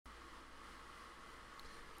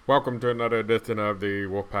Welcome to another edition of the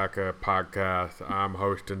Wolfpacker Podcast. I'm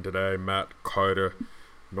hosting today Matt Carter.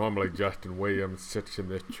 Normally Justin Williams sits in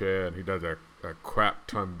this chair and he does a crap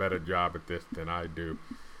ton better job at this than I do.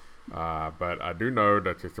 But I do know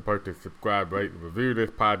that you're supposed to subscribe, rate, and review this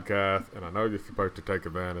podcast, and I know you're supposed to take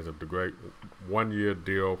advantage of the great one-year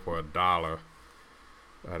deal for $1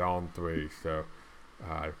 at On3. So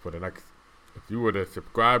for the next, if you were to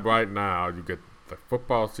subscribe right now, you get the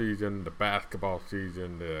football season, the basketball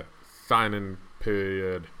season, the signing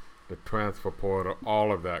period, the transfer portal,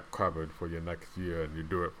 all of that covered for your next year, and you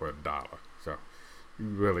do it for $1. So you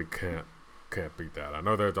really can't beat that. I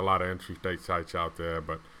know there's a lot of entry state sites out there,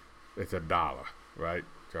 but it's $1, right?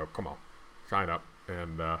 So come on, sign up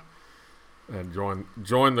and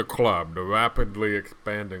join the club, the rapidly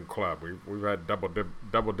expanding club. We've had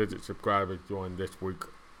double digit subscribers join this week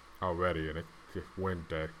already, and it's just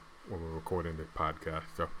Wednesday when we're recording this podcast.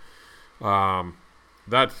 So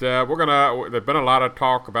that said, there's been a lot of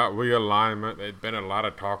talk about realignment. There's been a lot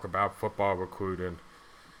of talk about football recruiting.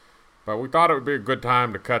 But we thought it would be a good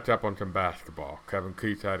time to catch up on some basketball. Kevin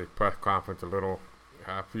Keatts had his press conference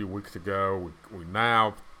a few weeks ago. We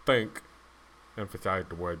now emphasize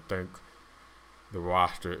the word think, the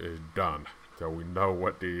roster is done. So we know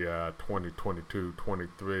what the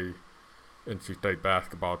 2022-23 NC State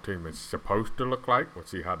basketball team is supposed to look like. We'll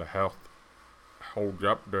see how the health holds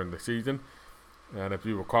up during the season. And if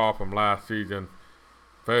you recall from last season,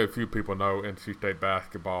 very few people know NC State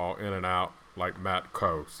basketball in and out like Matt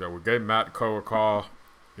Coe. So we gave Matt Coe a call.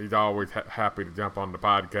 He's always happy to jump on the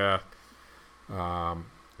podcast.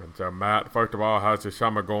 And so, Matt, first of all, how's your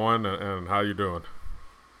summer going, and how you doing?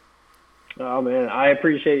 Oh, man, I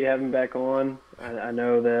appreciate you having me back on. I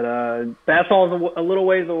know that basketball is a little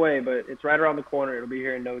ways away, but it's right around the corner. It'll be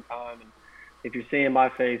here in no time. And if you're seeing my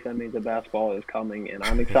face, that means the basketball is coming, and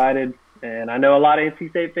I'm excited. And I know a lot of NC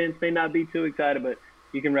State fans may not be too excited, but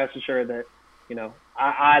you can rest assured that,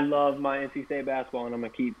 I love my NC State basketball, and I'm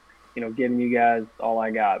going to keep, giving you guys all I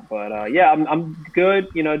got. But, I'm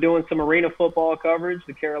good, doing some arena football coverage.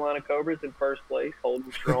 The Carolina Cobras in first place,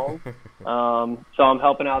 holding strong. So I'm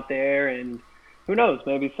helping out there, and who knows,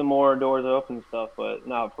 maybe some more doors open and stuff. But,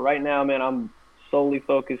 no, for right now, man, I'm solely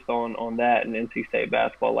focused on that and NC State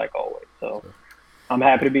basketball like always. So I'm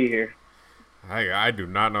happy to be here. Hey, I do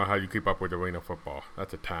not know how you keep up with arena football.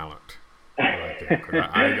 That's a talent right there, 'cause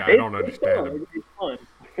I don't understand it. It's fun.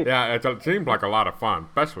 Yeah, it seems like a lot of fun,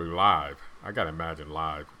 especially live. I got to imagine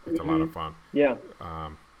live. It's a lot of fun. Yeah.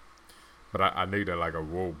 But I need a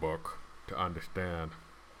rule book to understand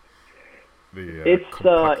the it's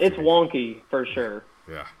complexity. wonky for sure.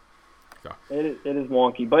 Yeah. So. It is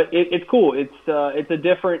wonky, but it's cool. It's a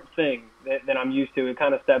different thing than I'm used to. It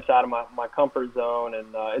kind of steps out of my comfort zone, and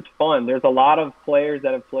it's fun. There's a lot of players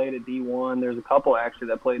that have played at D1. There's a couple actually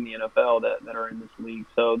that played in the NFL that are in this league.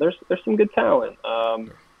 So there's some good talent.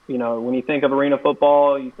 When you think of arena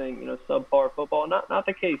football, you think subpar football. Not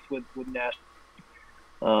the case with national.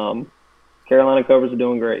 Carolina Cobras are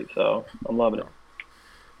doing great, so I'm loving it.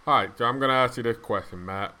 All right, so I'm going to ask you this question,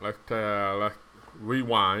 Matt. Let's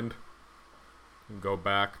rewind and go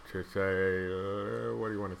back to say, what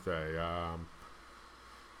do you want to say?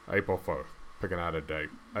 April 1st, picking out a date.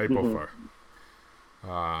 April 1st.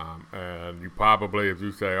 And you probably, if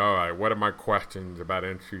you say, all right, what are my questions about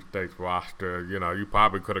NC State's roster? You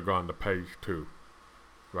probably could have gone to page 2,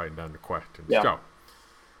 writing down the questions. Yeah. So,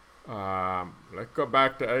 let's go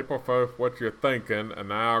back to April 1st, what you're thinking, and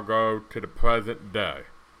now I'll go to the present day.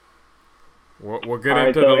 We'll get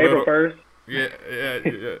into so the April 1st?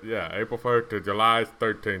 Yeah, April 1st to July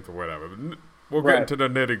 13th or whatever. We'll get into the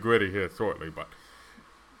nitty-gritty here shortly, but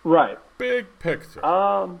right. Big picture.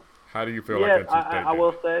 How do you feel like NC State did?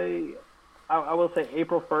 I will say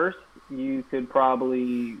April 1st, you could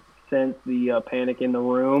probably sense the panic in the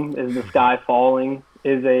room. Is the sky falling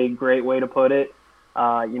is a great way to put it.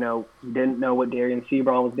 You didn't know what Darian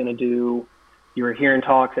Sebron was going to do. You were hearing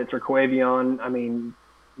talks that Terquavion,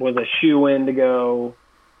 was a shoo-in to go.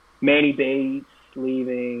 Manny Bates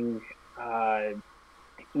leaving.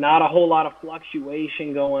 Not a whole lot of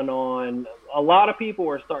fluctuation going on. A lot of people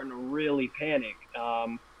were starting to really panic.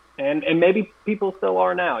 And maybe people still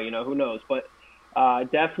are now, who knows. But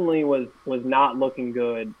definitely was not looking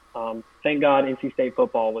good. Thank God NC State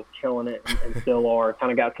football was killing it and still are.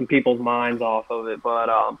 Kind of got some people's minds off of it. But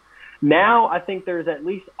now I think there's at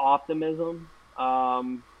least optimism.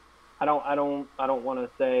 I don't want to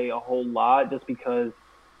say a whole lot just because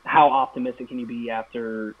how optimistic can you be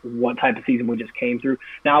after what type of season we just came through?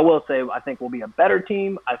 Now, I will say I think we'll be a better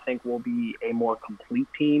team. I think we'll be a more complete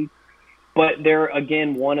team. But they're,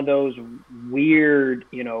 again, one of those weird,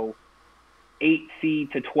 8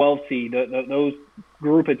 seed to 12 seed, those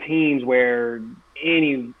group of teams where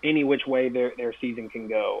any which way their season can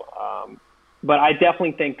go. But I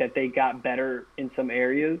definitely think that they got better in some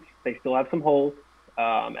areas. They still have some holes,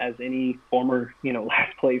 as any former,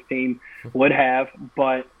 last place team would have.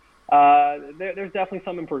 But there's definitely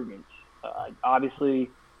some improvements. Obviously,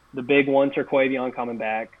 the big one, Terquavion coming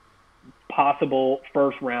back, possible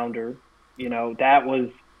first rounder. That was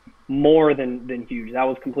more than huge. That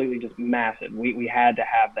was completely just massive. We had to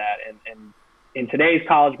have that. And in today's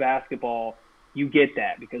college basketball, you get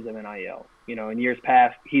that because of NIL. In years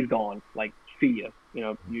past, he's gone. Like, see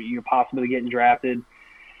ya. You're possibly getting drafted.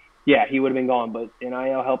 Yeah, he would have been gone, but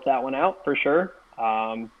NIL helped that one out for sure.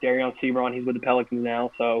 Darion Sebron, he's with the Pelicans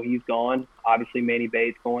now, so he's gone. Obviously, Manny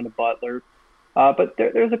Bates going to Butler. But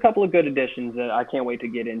there's a couple of good additions that I can't wait to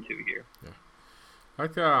get into here. Yeah.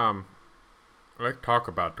 Let's talk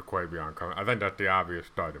about Terquavion coming. I think that's the obvious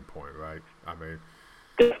starting point, right? I mean,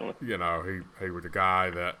 definitely. He was a guy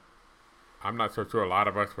that I'm not so sure a lot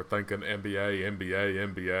of us were thinking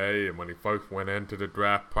NBA, and when he first went into the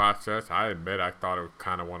draft process, I admit I thought it was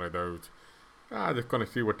kind of one of those, just going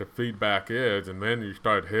to see what the feedback is, and then you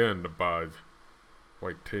start hearing the buzz.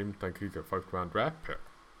 Wait, team think he's a first-round draft pick.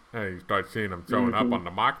 And you start seeing him showing up on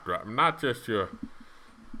the mock draft. Not just your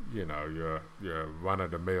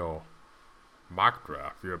run-of-the-mill mock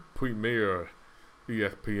draft, your premier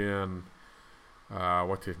ESPN,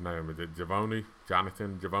 what's his name? Is it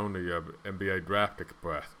Jonathan Givony of NBA Draft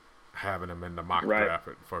Express, having him in the mock draft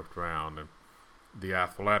at the first round, and The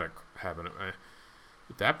Athletic having him.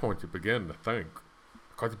 At that point, you begin to think,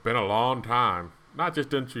 because it's been a long time, not just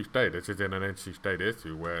NC State, this isn't an NC State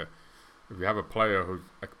issue, where if you have a player who's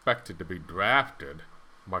expected to be drafted,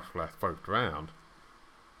 much less first round,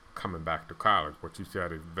 coming back to college, what you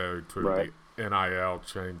said is very true. Right. The NIL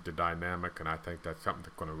changed the dynamic, and I think that's something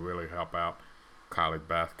that's going to really help out college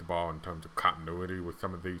basketball in terms of continuity with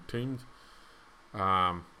some of these teams.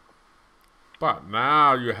 But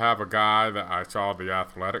now you have a guy that I saw The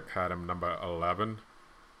Athletic had him number 11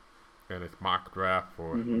 in his mock draft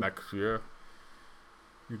for next year.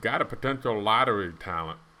 You got a potential lottery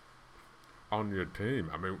talent on your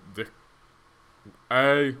team. I mean,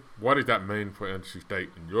 A, what does that mean for NC State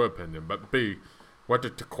in your opinion? But B, what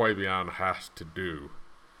does Terquavion has to do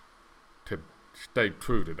to stay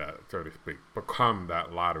true to that, so to speak, become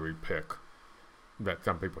that lottery pick that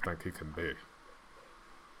some people think he can be?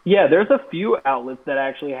 Yeah, there's a few outlets that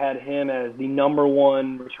actually had him as the number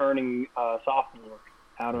one returning sophomore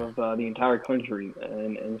out of the entire country,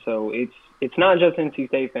 and so it's not just NC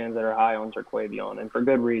State fans that are high on Terquavion, and for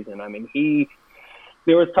good reason. I mean,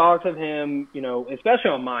 there was talks of him,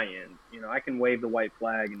 especially on my end. I can wave the white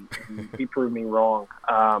flag, and he proved me wrong.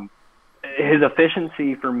 His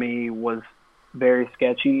efficiency for me was very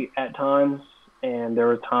sketchy at times, and there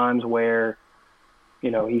were times where,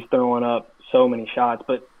 he's throwing up so many shots.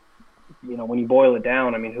 But, when you boil it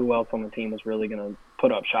down, I mean, who else on the team is really going to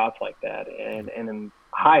put up shots like that? And in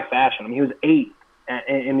high fashion, I mean, he was 8th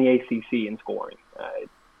in the ACC in scoring.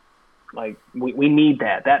 We need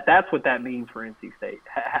that. That's what that means for NC State.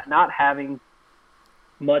 Not having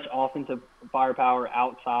much offensive firepower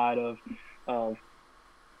outside of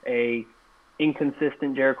a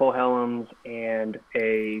inconsistent Jericho Helms and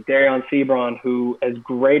a Darion Sebron, who, as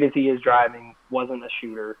great as he is driving, wasn't a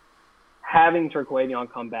shooter. Having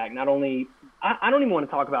Terquavion come back, not only – I don't even want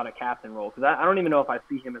to talk about a captain role, because I don't even know if I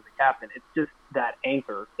see him as a captain. It's just that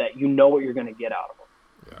anchor that you know what you're going to get out of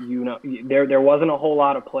him. Yeah. There wasn't a whole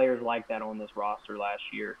lot of players like that on this roster last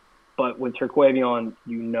year. But with Terquavion,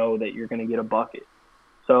 you know that you're going to get a bucket.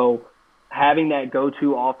 So having that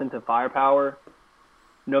go-to offensive firepower,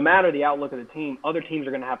 no matter the outlook of the team, other teams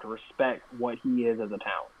are going to have to respect what he is as a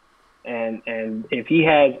talent. And if he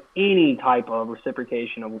has any type of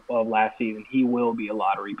reciprocation of last season, he will be a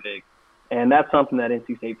lottery pick. And that's something that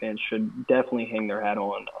NC State fans should definitely hang their hat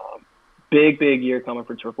on. Big year coming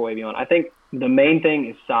for Terquavion. I think the main thing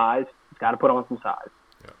is size. He's got to put on some size.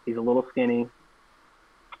 Yeah. He's a little skinny.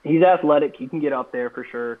 He's athletic. He can get up there for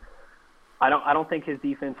sure. I don't think his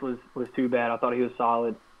defense was too bad. I thought he was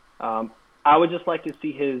solid. I would just like to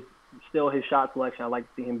see his shot selection. I'd like to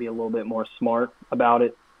see him be a little bit more smart about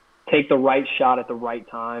it. Take the right shot at the right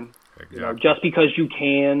time. Exactly. Just because you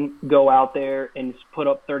can go out there and put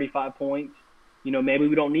up 35 points, maybe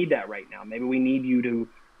we don't need that right now. Maybe we need you to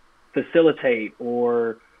facilitate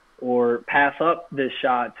or pass up this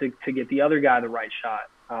shot to get the other guy the right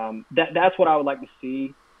shot. That's what I would like to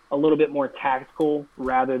see. A little bit more tactical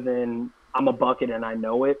rather than I'm a bucket and I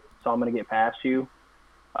know it, so I'm going to get past you.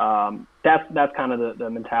 That's kind of the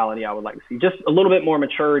mentality I would like to see. Just a little bit more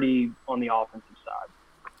maturity on the offensive side.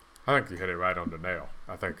 I think you hit it right on the nail.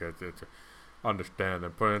 I think it's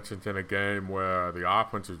understanding. For instance, in a game where the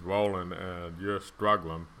offense is rolling and you're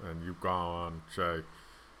struggling and you've gone, say,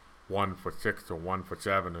 1 for 6 or 1 for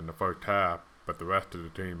 7 in the first half, but the rest of the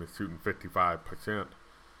team is shooting 55%,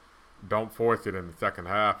 don't force it in the second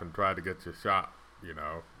half and try to get your shot. You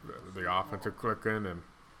know, the offense is clicking, and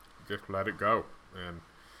just let it go and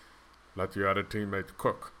let your other teammates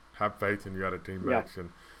cook. Have faith in your other teammates. Yeah.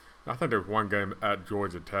 And I think there was one game at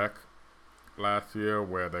Georgia Tech last year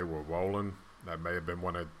where they were rolling. That may have been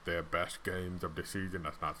one of their best games of the season.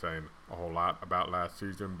 That's not saying a whole lot about last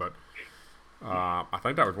season, but I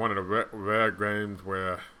think that was one of the rare games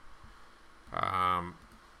where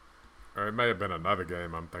or it may have been another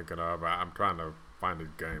game I'm thinking of. I'm trying to find his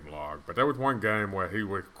game log. But there was one game where he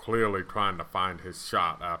was clearly trying to find his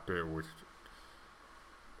shot after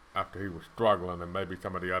he was struggling, and maybe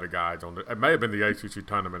some of the other guys it may have been the ACC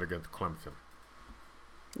tournament against Clemson,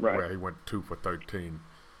 right, where he went 2 for 13,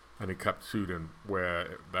 and he kept shooting.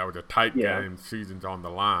 Where that was a tight game, season's on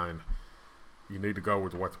the line. You need to go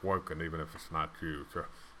with what's working, even if it's not you. So,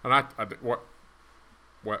 and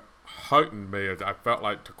what heightened me is I felt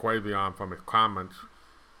like Terquavion, from his comments,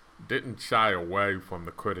 didn't shy away from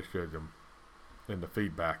the criticism and the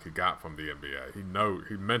feedback he got from the NBA.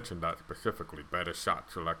 He mentioned that specifically: better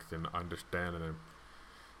shot selection, understanding him.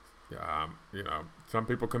 You know, some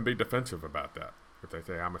people can be defensive about that. If they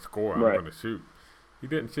say, I'm a scorer, I'm going to shoot. He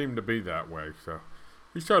didn't seem to be that way. So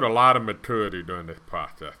he showed a lot of maturity during this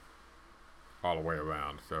process all the way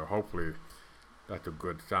around. So hopefully that's a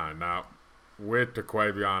good sign. Now, with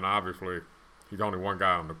Terquavion, obviously, he's only one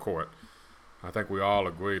guy on the court. I think we all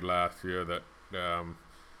agreed last year that, you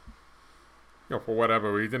know, for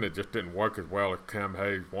whatever reason, it just didn't work as well as Cam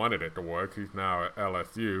Hayes wanted it to work. He's now at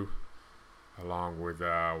LSU, along with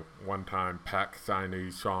one-time PAC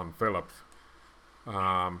signee Sean Phillips.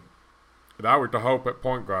 That was the hope at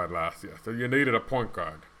point guard last year. So you needed a point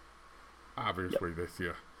guard, obviously, this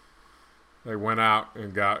year. They went out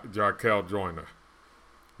and got Jarkel Joyner,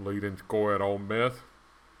 leading scorer at Ole Miss.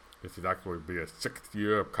 This is actually be his 6th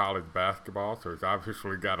year of college basketball, so he's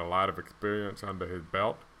obviously got a lot of experience under his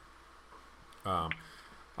belt.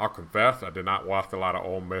 I'll confess, I did not watch a lot of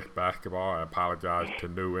Ole Miss basketball. I apologize to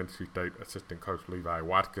new NC State assistant coach Levi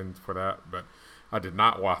Watkins for that, but I did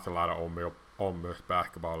not watch a lot of Ole Miss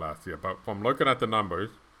basketball last year. But from looking at the numbers,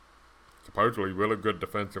 supposedly really good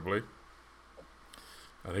defensively,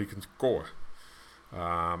 and he can score.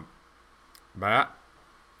 Matt,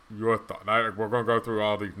 your thought? We're going to go through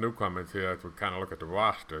all these newcomers here as we kind of look at the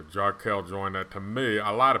roster. Jarkel Joyner, to me,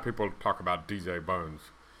 a lot of people talk about DJ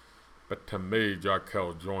Burns, but to me,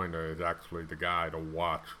 Jarkel Joyner is actually the guy to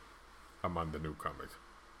watch among the newcomers.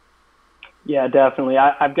 Yeah, definitely.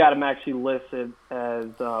 I've got him actually listed as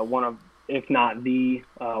one of, if not the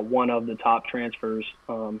one of the top transfers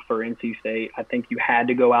for NC State. I think you had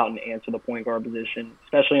to go out and answer the point guard position,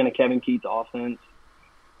 especially in a Kevin Keatts offense,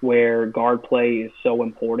 where guard play is so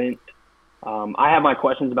important. I have my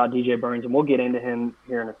questions about DJ Burns, and we'll get into him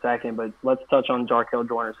here in a second, but let's touch on Jarkel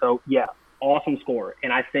Joyner. So, yeah, awesome scorer.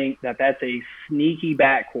 And I think that that's a sneaky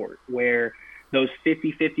backcourt where those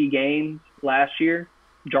 50-50 games last year,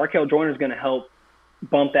 Jarkel Joyner is going to help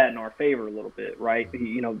bump that in our favor a little bit, right?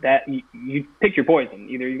 You know, that you pick your poison.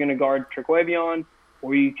 Either you're going to guard Terquavion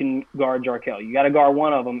or you can guard Jarkel. You got to guard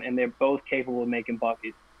one of them, and they're both capable of making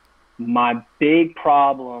buckets. My big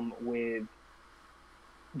problem with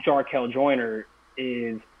Jarkel Joyner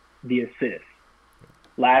is the assists.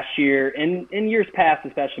 Last year, and in years past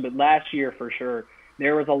especially, but last year for sure,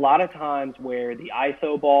 there was a lot of times where the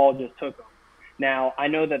ISO ball just took them. Now, I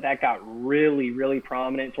know that got really, really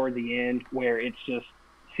prominent toward the end, where it's just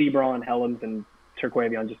Sebron, Helms, and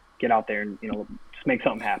Terquavion just get out there and, you know, just make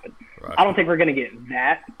something happen. Right. I don't think we're going to get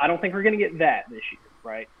that. I don't think we're going to get that this year,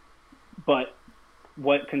 right? But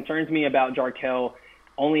what concerns me about Jarkel,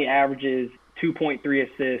 only averages 2.3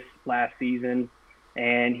 assists last season,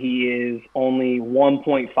 and he is only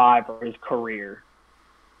 1.5 for his career.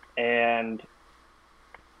 And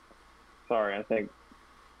sorry, I think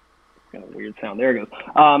it's got a weird sound. There it goes.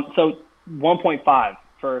 So 1.5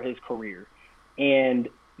 for his career. And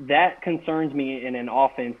that concerns me in an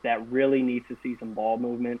offense that really needs to see some ball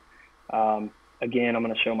movement. Again, I'm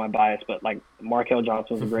going to show my bias, but like Markel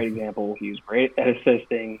Johnson was a great example. He was great at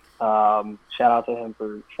assisting. Shout out to him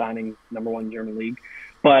for signing #1 German league.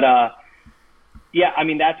 But yeah, I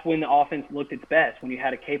mean, that's when the offense looked its best, when you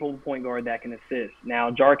had a capable point guard that can assist. Now,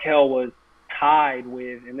 Jarkel was tied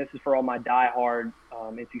with, and this is for all my diehard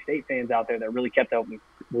NC State fans out there that really kept up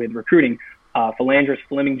with recruiting, Philandris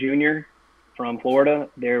Fleming Jr. from Florida.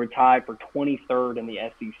 They were tied for 23rd in the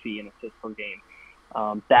SEC in assists per game.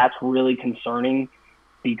 That's really concerning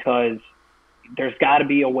because there's got to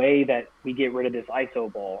be a way that we get rid of this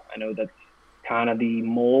ISO ball. I know that's kind of the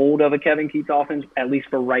mold of a Kevin Keatts offense, at least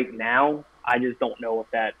for right now. I just don't know if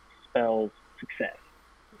that spells success.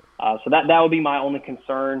 So that would be my only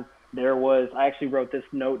concern. I actually wrote this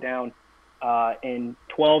note down. In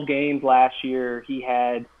 12 games last year, he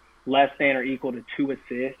had less than or equal to 2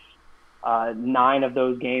 assists. 9 of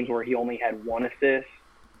those games where he only had 1 assist.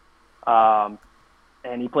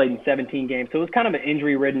 And he played in 17 games. So it was kind of an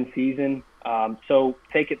injury-ridden season. So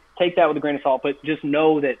take that with a grain of salt, but just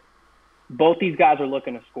know that both these guys are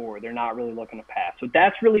looking to score. They're not really looking to pass. So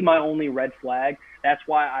that's really my only red flag. That's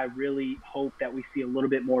why I really hope that we see a little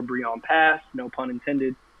bit more Breon pass, no pun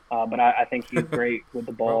intended. But I think he's great with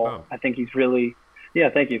the ball. Well done. I think he's really – yeah,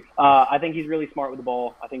 thank you. I think he's really smart with the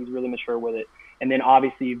ball. I think he's really mature with it. And then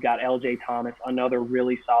obviously you've got L.J. Thomas, another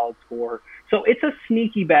really solid scorer. So it's a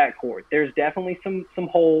sneaky backcourt. There's definitely some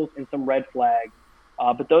holes and some red flags.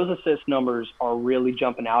 But those assist numbers are really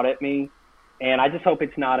jumping out at me. And I just hope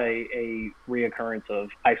it's not a reoccurrence of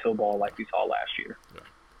ISO ball like we saw last year. Yeah.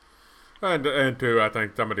 And too, I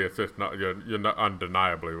think some of the assists, you're not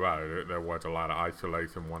undeniably right. There was a lot of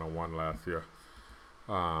isolation one-on-one last year.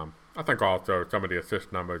 I think also some of the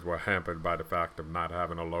assist numbers were hampered by the fact of not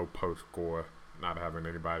having a low post score, not having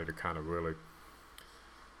anybody to kind of really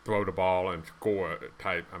throw the ball and score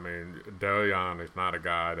type. I mean, Darion is not a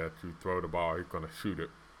guy that you throw the ball, he's going to shoot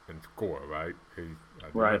it and score, right? As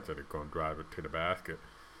you mentioned, he's going to drive it to the basket.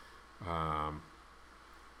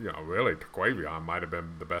 Really, Taquavion might have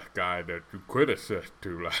been the best guy that you could assist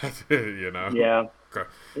to last year, Yeah.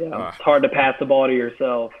 It's hard to pass the ball to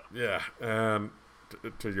yourself. Yeah, and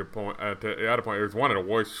to your point, to the other point, it was one of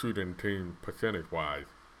the worst shooting teams percentage-wise.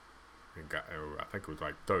 I think it was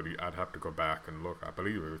like 30. I'd have to go back and look. I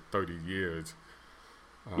believe it was 30 years.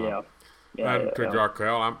 Yeah. And to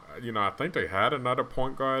Jarkel, I think they had another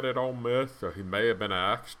point guard at Ole Miss, so he may have been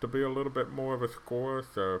asked to be a little bit more of a scorer.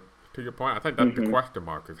 So to your point, I think that's the question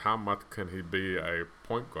mark: is how much can he be a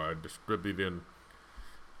point guard, distributing,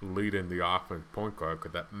 leading the offense point guard?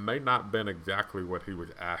 Because that may not have been exactly what he was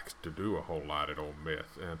asked to do a whole lot at Ole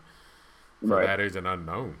Miss, and so that is an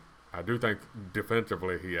unknown. I do think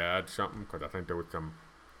defensively he adds something because I think there was some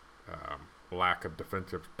lack of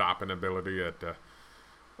defensive stopping ability at the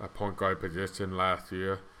point guard position last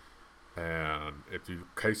year. And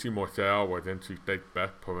Casey Morsell was NC State's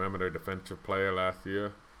best perimeter defensive player last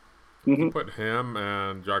year. You put him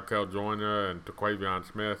and Jarkel Joyner and Taquavion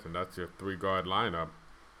Smith, and that's your 3-guard lineup.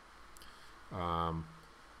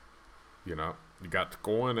 You got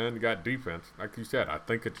scoring and you got defense. Like you said, I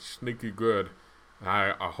think it's sneaky good.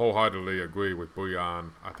 I wholeheartedly agree with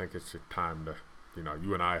Breon. I think it's just time to,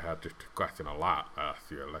 you and I had this discussion a lot last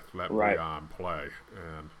year. Let's let Breon play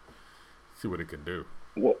and see what he can do.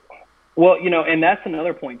 Well, and that's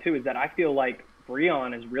another point too, is that I feel like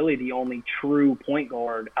Breon is really the only true point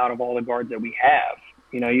guard out of all the guards that we have.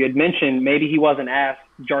 You had mentioned maybe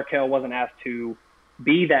Jarkel wasn't asked to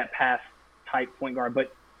be that pass type point guard,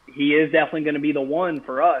 but he is definitely going to be the one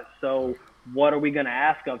for us. So what are we going to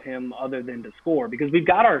ask of him other than to score? Because we've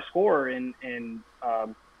got our scorer in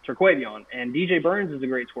Terquavion, and DJ Burns is a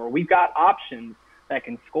great scorer. We've got options that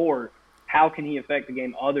can score. How can he affect the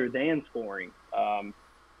game other than scoring?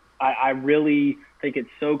 I really think it's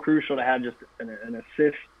so crucial to have just an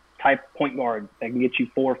assist type point guard that can get you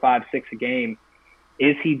 4, 5, 6 a game.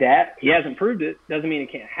 Is he that? He hasn't proved it. Doesn't mean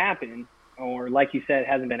it can't happen. Or like you said,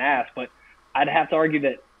 hasn't been asked. But I'd have to argue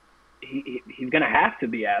that he's going to have to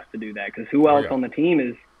be asked to do that, because who else on the team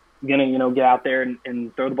is going to get out there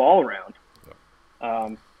and throw the ball around?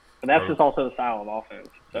 But that's just also the style of offense.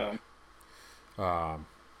 So.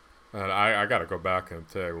 And I got to go back and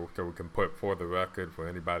say, so we can put for the record for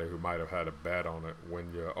anybody who might have had a bet on it,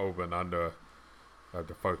 when you're over and under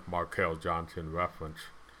the first Markel Johnson reference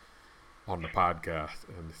on the podcast,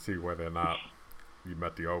 and see whether or not you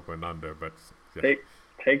met the over and under. But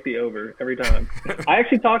Take the over every time. I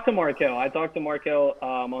actually talked to Markel. I talked to Markel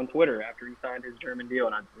on Twitter after he signed his German deal,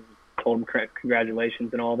 and I told him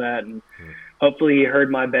congratulations and all that. And hopefully he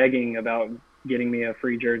heard my begging about getting me a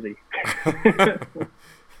free jersey.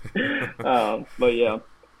 But yeah.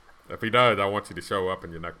 If he does, I want you to show up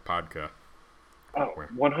in your next podcast. Oh,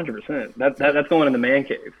 100%. That's going in the man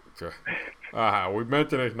cave. Sure. We've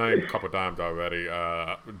mentioned his name a couple times already.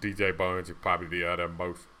 DJ Burns is probably the other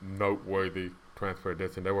most noteworthy transfer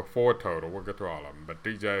edition. There were 4 total. We'll get through all of them. But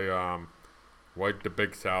DJ was the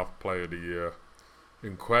Big South Player of the Year.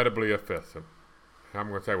 Incredibly efficient. I'm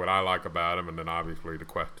going to say what I like about him, and then obviously the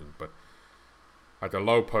questions. But at the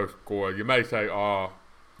low post score, you may say, it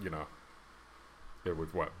was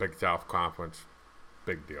Big South Conference.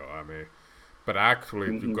 big deal. I mean, but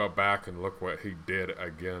actually, if you go back and look what he did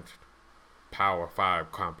against Power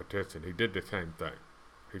 5 competition, he did the same thing.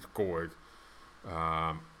 He scored,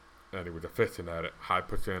 and he was efficient at it, high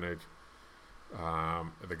percentage.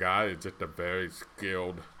 The guy is just a very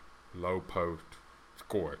skilled, low post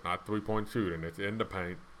scorer, not 3-point shooting. It's in the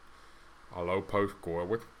paint, a low post scorer,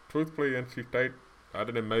 which truthfully NC State,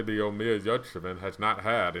 other than maybe Omir Yurtseven, has not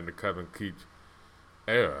had in the Kevin Keats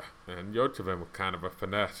era. And Yurtseven was kind of a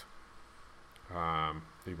finesse,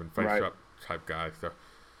 even face-up type guy. So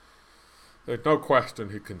there's no question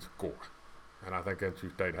he can score. And I think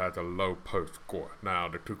NC State has a low post score. Now,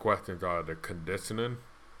 the two questions are the conditioning.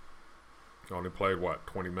 Only played,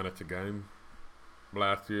 20 minutes a game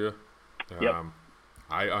last year? Yep.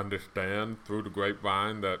 I understand through the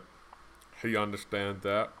grapevine that he understands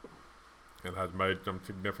that and has made some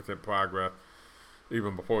significant progress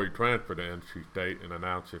even before he transferred to NC State and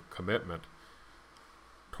announced his commitment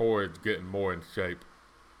towards getting more in shape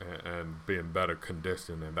and being better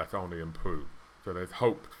conditioned, and that's only improved. So there's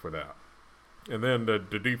hope for that. And then the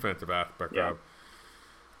defensive aspect of,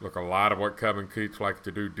 look, a lot of what Kevin Keats likes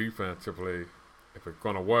to do defensively, if it's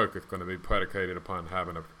going to work, it's going to be predicated upon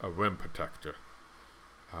having a rim protector.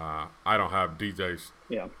 I don't have DJ's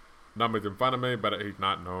numbers in front of me, but he's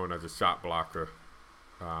not known as a shot blocker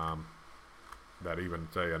that even,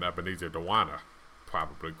 say, an Ebenezer Dewana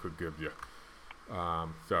probably could give you.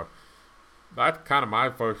 So that's kind of my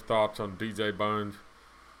first thoughts on DJ Burns.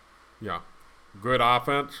 Good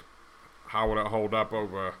offense. How will it hold up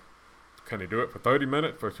over, can he do it for 30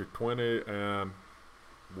 minutes versus 20, and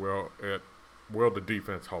will the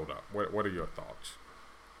defense hold up? What are your thoughts?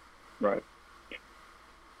 Right.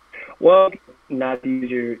 Well, not to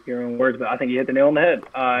use your own words, but I think you hit the nail on the head.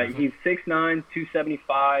 He's 6'9",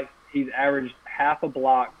 275. He's averaged half a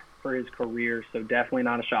block for his career, so definitely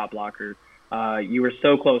not a shot blocker. You were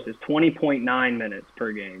so close. It's 20.9 minutes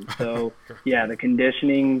per game. So, the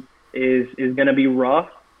conditioning is going to be rough.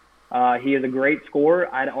 He is a great scorer.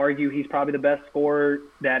 I'd argue he's probably the best scorer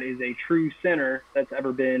that is a true center that's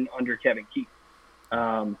ever been under Kevin Keats.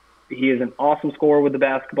 He is an awesome scorer with the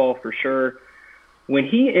basketball for sure. When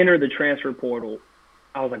he entered the transfer portal,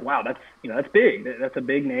 I was like, wow, that's big. That's a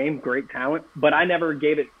big name, great talent. But I never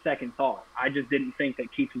gave it second thought. I just didn't think that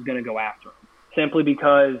Keats was going to go after him, simply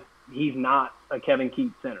because he's not a Kevin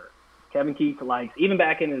Keats center. Kevin Keats likes, even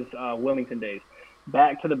back in his Wilmington days,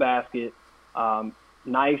 back to the basket,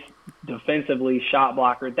 nice defensively shot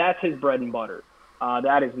blocker. That's his bread and butter.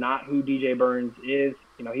 That is not who DJ Burns is.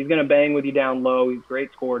 He's going to bang with you down low. He's a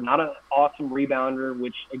great scorer, not an awesome rebounder,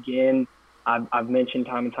 which, again, I've mentioned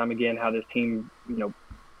time and time again how this team,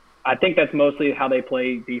 I think that's mostly how they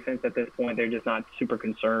play defense at this point. They're just not super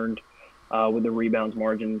concerned with the rebounds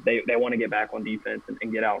margin. They want to get back on defense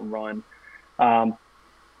and get out and run.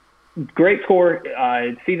 Great score,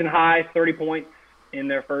 season high, 30 points in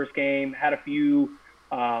their first game, had a few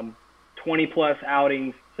 20-plus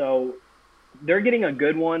outings. So they're getting a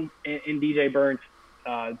good one in DJ Burns.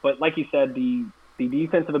 But like you said, the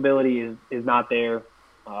defensive ability is not there.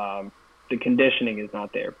 The conditioning is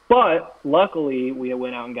not there. But luckily, we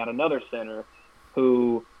went out and got another center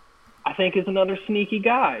who I think is another sneaky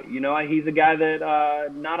guy. He's a guy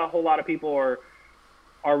that not a whole lot of people are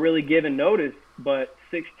really giving notice, but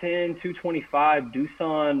 6'10", 225,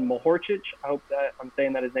 Dusan Mohorčić, I hope that I'm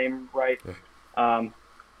saying that his name right,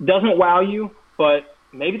 doesn't wow you, but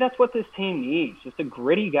maybe that's what this team needs, just a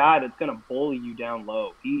gritty guy that's going to bully you down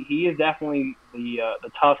low. He is definitely the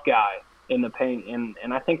tough guy in the paint,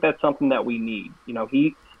 and I think that's something that we need.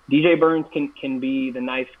 DJ Burns can be the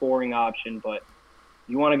nice scoring option, but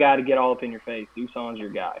you want a guy to get all up in your face. Dusan's your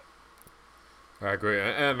guy. I agree,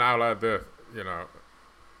 and I'll add this,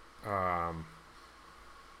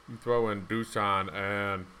 you throw in Dusan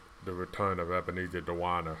and the return of Ebenezer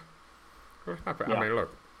Dewana. I mean,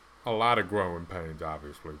 look, a lot of growing pains,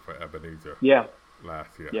 obviously, for Ebenezer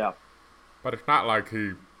last year. Yeah. But it's not like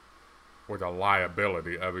he was a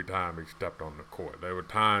liability every time he stepped on the court. There were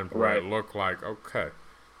times where it looked like, okay,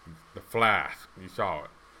 the flash, you saw it.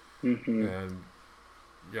 Mm-hmm. And,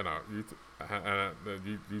 you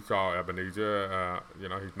saw Ebenezer,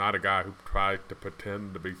 he's not a guy who tries to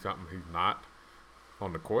pretend to be something he's not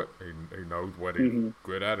on the court. He knows what he's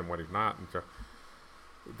good at and what he's not. And so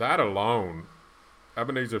that alone,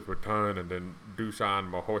 Ebenezer's return, and then Dusan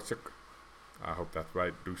Mohorčić, I hope that's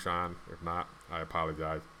right, Dusan. If not, I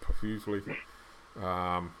apologize profusely.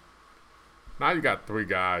 Now you got three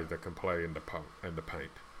guys that can play in the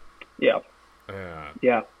paint. Yeah. And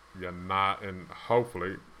yeah. You're not, and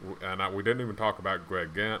hopefully, we didn't even talk about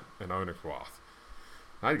Greg Gant and Ernest Ross.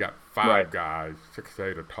 Now you got five guys,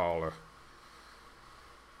 6'8" or taller,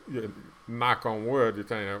 you knock on wood, you're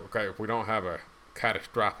saying, okay, if we don't have a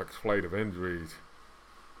catastrophic slate of injuries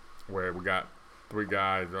where we got 3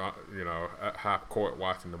 guys, at half court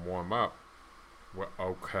watching them warm up, we're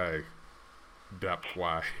okay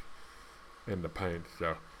depth-wise in the paint.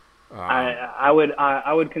 So I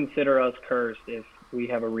would consider us cursed if we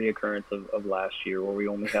have a reoccurrence of last year where we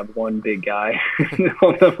only have one big guy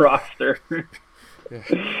on the roster.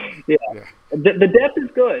 Yeah. The depth is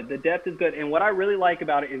good. The depth is good. And what I really like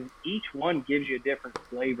about it is each one gives you a different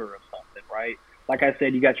flavor of something, right? Like I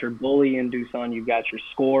said, you got your bully in Dusan, you got your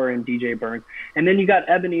scorer in DJ Burns, and then you got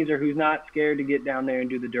Ebenezer, who's not scared to get down there and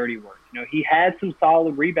do the dirty work. He had some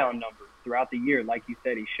solid rebound numbers throughout the year. Like you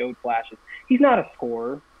said, he showed flashes. He's not a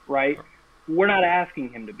scorer, right? We're not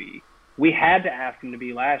asking him to be. We had to ask him to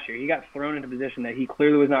be last year. He got thrown into a position that he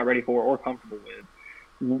clearly was not ready for or comfortable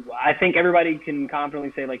with. I think everybody can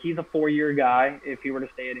confidently say, he's a 4-year guy if he were to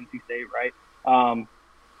stay at NC State, right?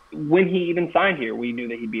 When he even signed here, we knew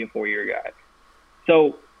that he'd be a 4-year guy.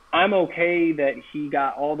 So I'm okay that he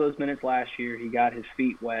got all those minutes last year. He got his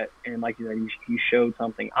feet wet, and like you said, he showed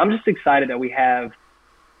something. I'm just excited that we have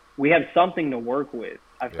something to work with.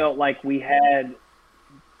 I felt like we had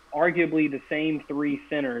arguably the same 3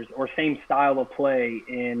 centers or same style of play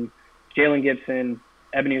in Jalen Gibson,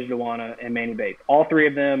 Ebenezer Dewani, and Manny Bates. All 3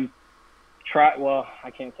 of them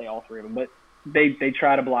I can't say all 3 of them, but they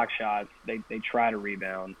try to block shots. They try to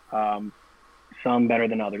rebound. Some better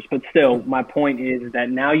than others. But still, my point is that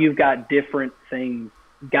now you've got different things.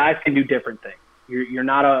 Guys can do different things. You're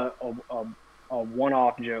not a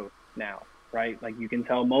one-off joke now, right? Like, you can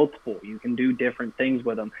tell multiple. You can do different things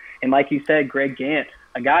with them. And like you said, Greg Gant,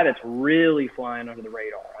 a guy that's really flying under the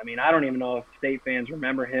radar. I mean, I don't even know if State fans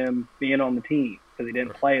remember him being on the team because he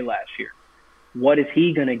didn't play last year. What is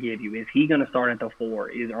he going to give you? Is he going to start at the 4?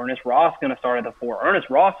 Is Ernest Ross going to start at the 4? Ernest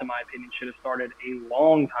Ross, in my opinion, should have started a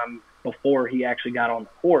long time before he actually got on the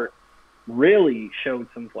court. Really showed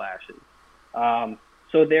some flashes.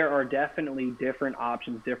 So there are definitely different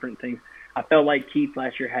options, different things. I felt like Keith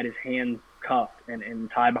last year had his hands cuffed and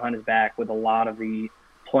tied behind his back with a lot of the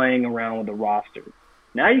playing around with the roster.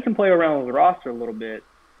 Now you can play around with the roster a little bit.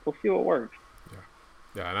 We'll see what works.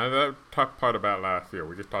 Yeah, and the tough part about last year,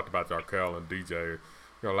 we just talked about Jarkel and DJ.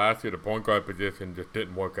 Last year the point guard position just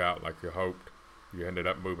didn't work out like you hoped. You ended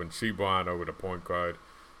up moving Seaborn over to point guard,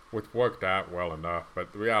 which worked out well enough.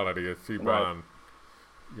 But the reality is Seaborn,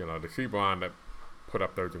 the Seaborn that put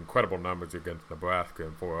up those incredible numbers against Nebraska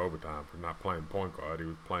in 4 overtimes was not playing point guard. He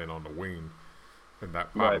was playing on the wing, and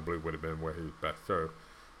that probably would have been where he was best served.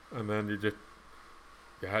 And then you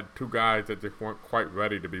had 2 guys that just weren't quite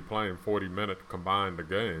ready to be playing 40 minutes combined a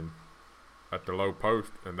game at the low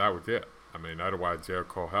post, and that was it. I mean, otherwise,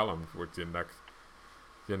 Jericho Helms was your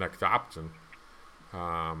next option.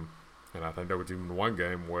 And I think there was even one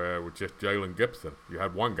game where it was just Jalen Gibson. You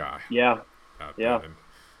had one guy. Yeah. And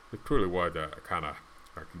it truly was a kind of,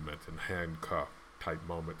 like you mentioned, handcuff type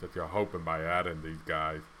moment that you're hoping by adding these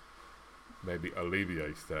guys maybe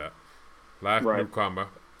alleviates that. Last newcomer,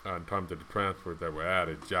 in terms of the transfers that were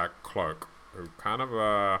added, Jack Clark, who kind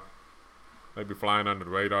of maybe flying under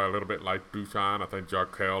the radar a little bit like Dusan. I think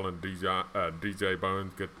Jarkel and DJ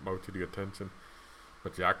Burns get most of the attention.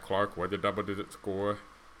 But Jack Clark was a double-digit scorer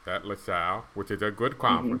at LaSalle, which is a good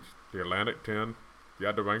conference. Mm-hmm. The Atlantic 10, you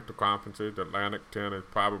had to rank the conferences. The Atlantic 10 is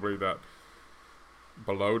probably that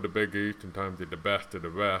below the Big East in terms of the best of the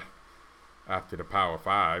rest after the Power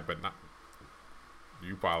 5, but not.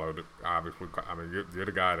 You followed it, obviously. I mean, you're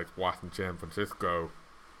the guy that's watching San Francisco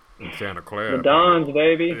and Santa Clara. The Dons,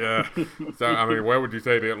 baby. Yeah. So, I mean, where would you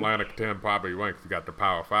say the Atlantic 10 probably ranks? You got the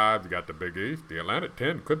Power 5, you got the Big East. The Atlantic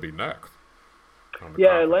 10 could be next.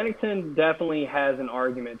 Yeah, Atlantic 10 definitely has an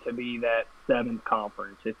argument to be that 7th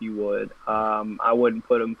conference, if you would. I wouldn't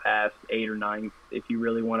put them past 8 or 9 if you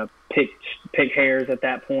really want to pick hairs at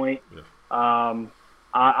that point. Yeah.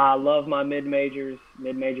 I love my mid-majors.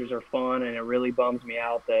 Mid-majors are fun, and it really bums me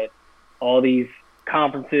out that all these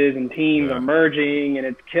conferences and teams are merging, and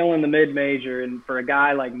it's killing the mid-major. And for a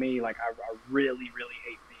guy like me, I really, really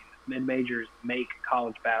hate seeing this. Mid-majors make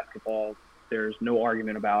college basketball. There's no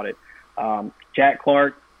argument about it. Jack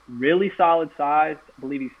Clark, really solid size. I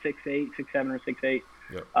believe he's 6'8", 6'7", or 6'8".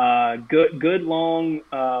 Yep. Good long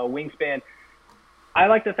wingspan. I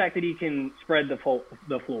like the fact that he can spread the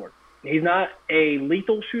floor. He's not a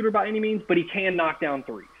lethal shooter by any means, but he can knock down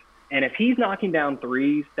threes. And if he's knocking down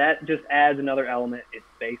threes, that just adds another element. It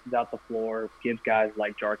spaces out the floor, gives guys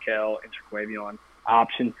like Jarkel and Terquavion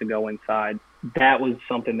options to go inside. That was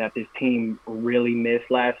something that this team really missed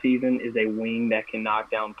last season, is a wing that can knock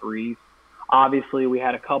down threes. Obviously, we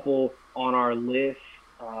had a couple on our list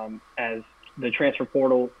as the transfer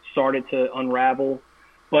portal started to unravel.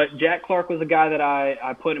 But Jack Clark was a guy that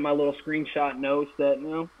I put in my little screenshot notes that,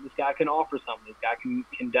 this guy can offer something. This guy can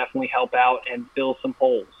definitely help out and fill some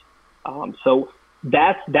holes. So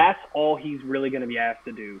that's all he's really going to be asked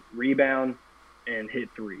to do, rebound and hit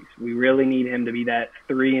threes. We really need him to be that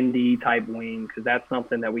 3-and-D type wing, because that's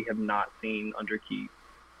something that we have not seen under Keith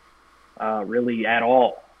really at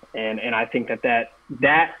all. And I think that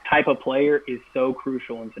type of player is so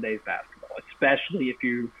crucial in today's basketball, especially if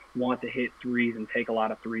you want to hit threes and take a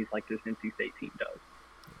lot of threes like this NC State team does.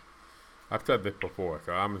 I've said this before,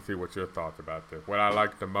 so I'm going to see what your thoughts about this. What I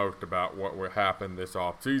like the most about what will happen this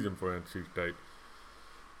offseason for NC State,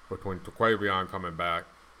 between Taquavion coming back,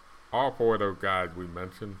 all four of those guys we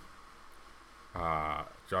mentioned,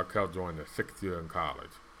 Jarkel joined his 6th year in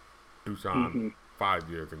college. Dusan, 5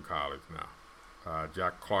 years in college now.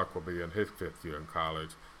 Jack Clark will be in his 5th year in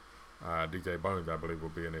college. DJ Bones, I believe, will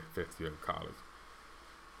be in his 5th year in college.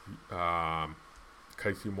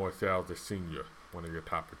 Casey Morcell's a senior, one of your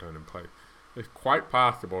top returning players. It's quite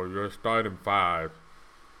possible your starting 5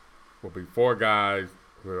 will be 4 guys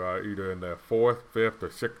who are either in their 4th, 5th, or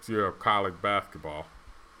 6th year of college basketball,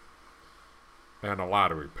 and a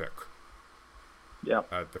lottery pick. Yeah.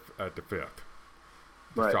 At the 5th,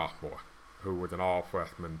 right. Sophomore, who was an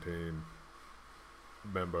all-freshman team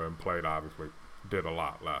member and played, obviously, did a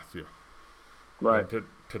lot last year. Right. And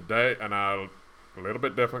today, and a little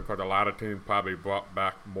bit different because a lot of teams probably brought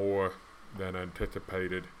back more than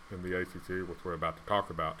anticipated in the ACC, which we're about to talk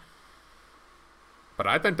about. But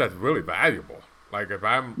I think that's really valuable. Like, if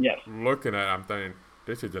I'm looking at it, I'm thinking,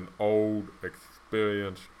 this is an old,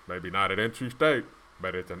 experienced, maybe not at NC State,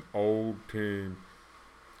 but it's an old team,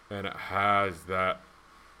 and it has that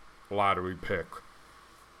lottery pick.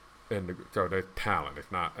 So there's talent.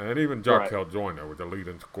 It's not, and even Jarkel Joyner was the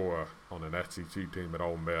leading scorer on an SEC team at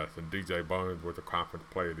Ole Miss, and DJ Bones was a conference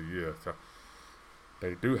player of the year. So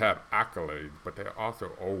they do have accolades, but they're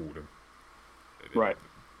also old. And right.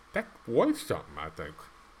 That's worth something, I think,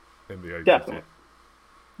 in the ACC.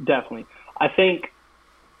 Definitely. I think,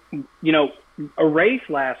 erase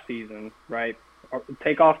last season, right? Or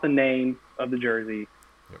take off the name of the jersey.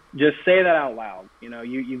 Just say that out loud.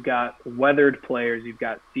 You've got weathered players, you've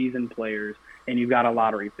got seasoned players, and you've got a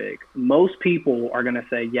lottery pick. Most people are going to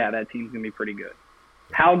say, yeah, that team's going to be pretty good.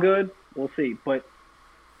 How good? We'll see. But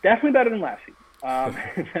definitely better than last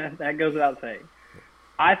season. That goes without saying.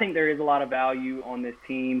 I think there is a lot of value on this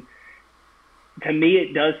team. To me,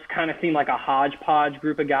 it does kind of seem like a hodgepodge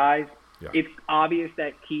group of guys. Yeah. It's obvious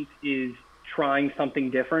that Keith is trying something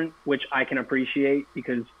different, which I can appreciate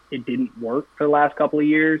because it didn't work for the last couple of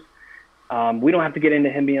years. We don't have to get into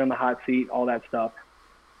him being on the hot seat, all that stuff.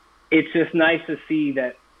 It's just nice to see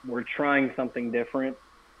that we're trying something different,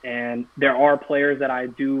 and there are players that I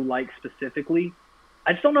do like specifically.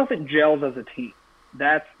 I just don't know if it gels as a team.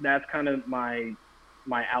 That's kind of my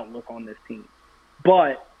outlook on this team.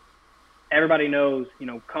 But everybody knows,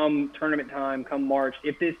 come tournament time, come March,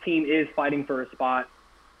 if this team is fighting for a spot,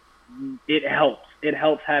 it helps. It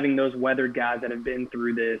helps having those weathered guys that have been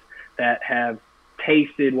through this, that have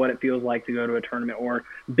tasted what it feels like to go to a tournament or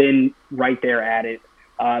been right there at it.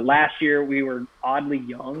 Last year, we were oddly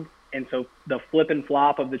young, and so the flip and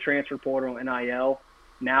flop of the transfer portal and NIL,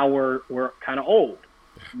 now we're kind of old.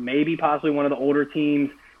 Maybe possibly one of the older teams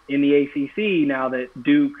in the ACC now that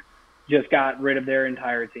Duke just got rid of their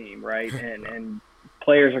entire team, right? And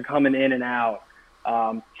players are coming in and out.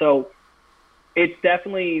 So it's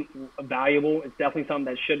definitely valuable. It's definitely something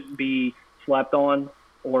that shouldn't be slept on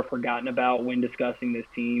or forgotten about when discussing this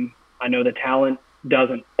team. I know the talent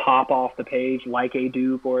doesn't pop off the page like a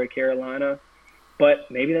Duke or a Carolina, but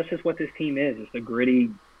maybe that's just what this team is. It's the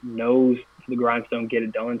gritty, nose to the grindstone, get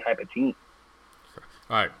it done type of team.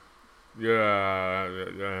 All right. Yeah,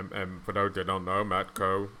 and for those that don't know, Matt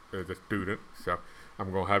Coe is a student, so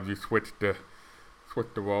I'm going to have you switch the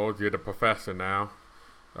roles. You're the professor now.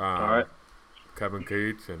 All right. Kevin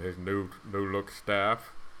Keats and his new look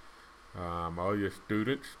staff, all your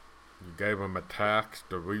students, you gave them a task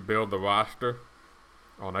to rebuild the roster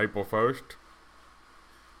on April 1st.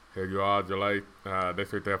 Here you are, July.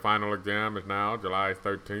 This is their final exam. Is now July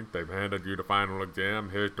 13th. They've handed you the final exam.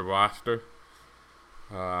 Here's the roster.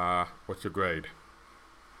 What's your grade?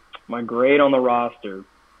 My grade on the roster.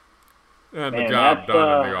 And the job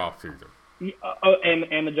done in the off season.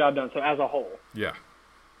 And the job done. So as a whole. Yeah.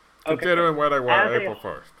 Considering where they were April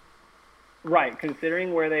 1st. Right,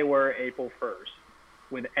 considering where they were April 1st,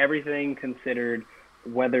 with everything considered,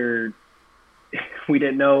 whether we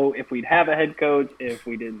didn't know if we'd have a head coach, if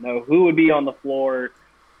we didn't know who would be on the floor,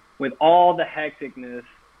 with all the hecticness,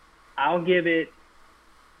 I'll give it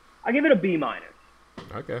I give it a B minus.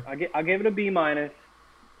 Okay. I'll give it a B minus.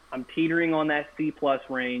 I'm teetering on that C plus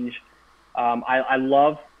range. I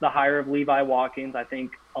love the hire of Levi Watkins. I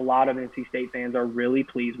think a lot of NC State fans are really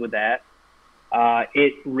pleased with that.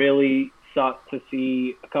 It really sucked to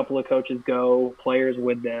see a couple of coaches go, players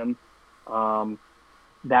with them.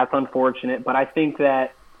 That's unfortunate. But I think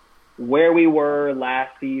that where we were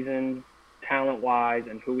last season, talent-wise,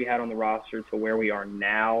 and who we had on the roster to where we are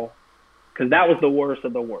now, because that was the worst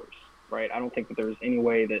of the worst, right? I don't think that there's any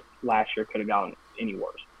way that last year could have gotten any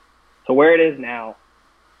worse. So where it is now,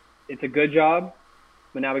 it's a good job,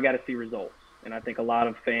 but now we got to see results. And I think a lot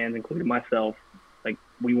of fans, including myself, like,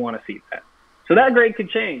 we want to see that. So that grade could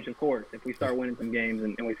change, of course, if we start winning some games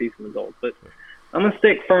and we see some results. But I'm gonna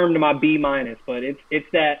stick firm to my B minus, but it's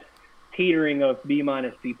that teetering of B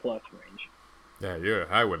minus C plus range. Yeah.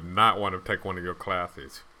 I would not want to take one of your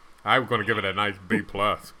classes. I was going to give it a nice B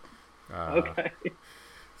plus. Okay.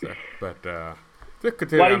 But just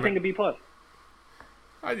continue. Why do you think a B plus?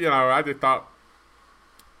 I just thought,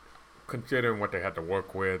 considering what they had to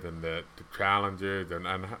work with and the challenges and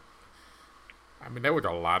I mean, there was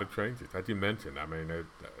a lot of changes, as you mentioned. I mean, the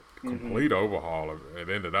complete overhaul. It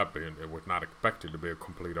ended up being, it was not expected to be a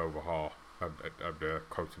complete overhaul of the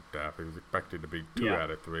coaching staff. It was expected to be 2 out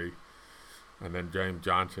of 3. And then James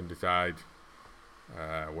Johnson decides,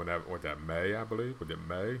 whenever, was that May, I believe? Was it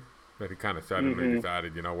May? That he kind of suddenly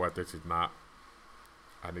decided, you know what, this is not,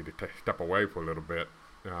 I need to step away for a little bit.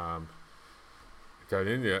 So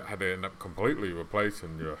then you had to end up completely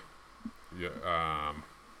replacing your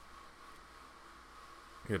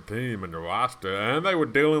team and the roster, and they were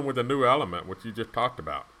dealing with a new element, which you just talked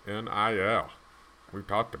about, NIL. We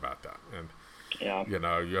talked about that, and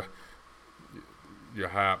you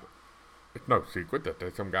have. It's no secret that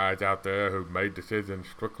there's some guys out there who've made decisions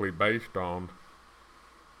strictly based on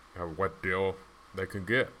what deal they can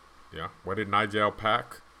get. Yeah, what did Nigel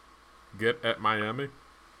Pack get at Miami?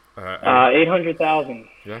 800,000.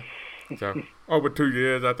 Yeah, so over 2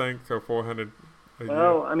 years, I think. So 400.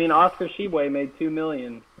 Well, I mean, Oscar Tshiebwe made $2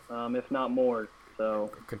 million, if not more.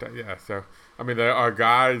 So yeah, so I mean, there are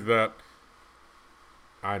guys that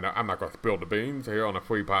I know. I'm not going to spill the beans here on a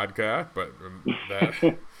free podcast, but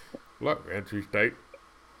that look, NC State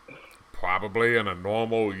probably in a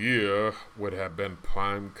normal year would have been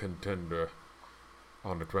prime contender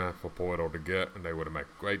on the transfer portal to get, and they would have made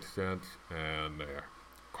great sense. And they're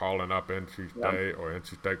calling up NC State, or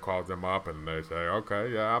NC State calls them up, and they say,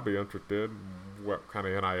 "Okay, yeah, I'll be interested. What kind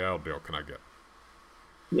of NIL deal can I get?"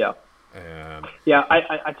 Yeah. And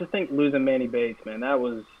I just think losing Manny Bates, man, that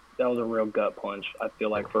was a real gut punch. I feel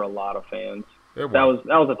like for a lot of fans, that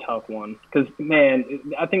was a tough one. Because man,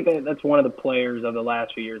 I think that's one of the players of the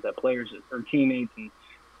last few years that players or teammates and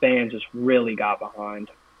fans just really got behind,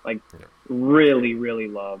 really, really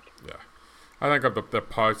loved. Yeah, I think of the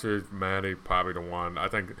Parsons, Manny probably the one. I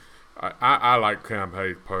think I like Cam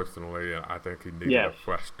Hayes personally, and I think he needed a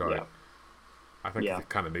fresh start. Yeah. I think he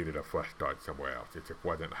kind of needed a fresh start somewhere else. It just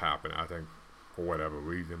wasn't happening. I think for whatever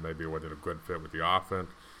reason, maybe it wasn't a good fit with the offense.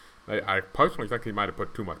 I personally think he might have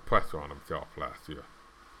put too much pressure on himself last year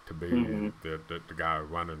to be the guy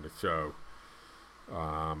running the show.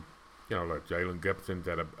 Look, Jalen Gibson's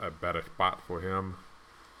at a better spot for him.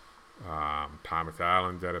 Thomas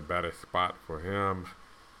Allen's at a better spot for him.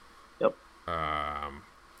 Yep.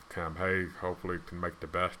 Cam Hayes hopefully can make the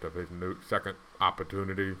best of his new second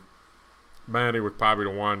opportunity. Manny was probably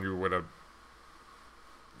the one you would have,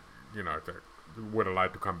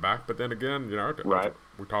 liked to come back. But then again,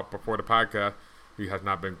 we talked before the podcast, he has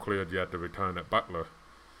not been cleared yet to return at Butler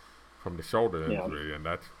from the shoulder injury. And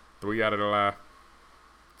that's 3 out of the last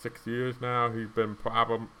 6 years now. He's been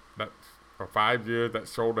or 5 years, that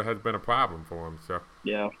shoulder has been a problem for him. So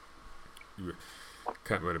you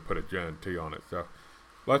can't really put a guarantee on it. So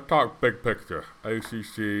let's talk big picture.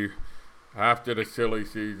 ACC, after the silly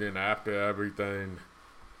season, after everything,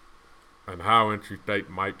 and how NC State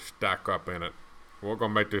might stack up in it. We're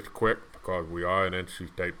going to make this quick because we are an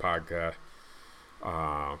NC State podcast.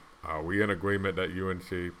 Are we in agreement that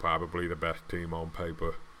UNC probably the best team on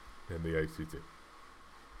paper in the ACC?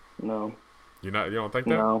 No. You don't think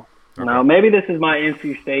that? No. Okay. No, maybe this is my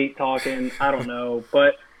NC State talking. I don't know.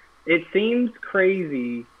 But it seems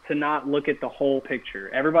crazy to not look at the whole picture.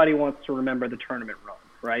 Everybody wants to remember the tournament run,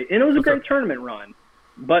 right? And it was a great tournament run.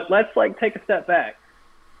 But let's, take a step back.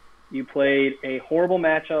 You played a horrible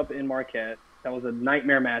matchup in Marquette. That was a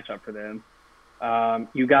nightmare matchup for them.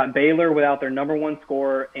 You got Baylor without their number one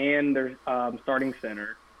scorer and their starting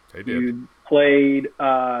center. They did. You played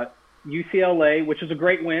UCLA, which was a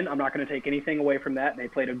great win. I'm not going to take anything away from that. They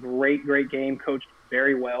played a great, great game, coached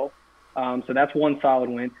very well. So that's one solid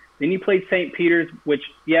win. Then you played St. Peter's, which,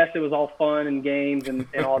 yes, it was all fun and games and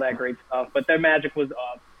all that great stuff, but their magic was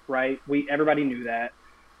up, right? Everybody knew that.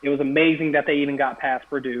 It was amazing that they even got past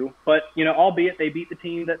Purdue. But, albeit they beat the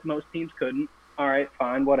team that most teams couldn't. All right,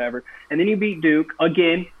 fine, whatever. And then you beat Duke.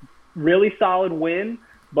 Again, really solid win,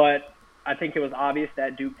 but I think it was obvious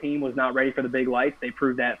that Duke team was not ready for the big lights. They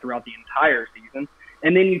proved that throughout the entire season.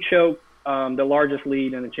 And then you choked the largest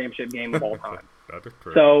lead in the championship game of all time. That is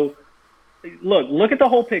true. So, look at the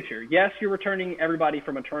whole picture. Yes, you're returning everybody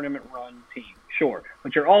from a tournament-run team, sure.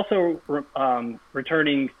 But you're also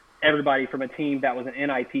returning everybody from a team that was an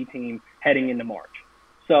NIT team heading into March.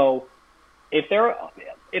 So if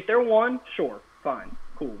they're one, sure, fine,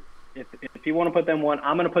 cool. If you want to put them one,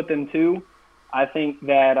 I'm going to put them two. I think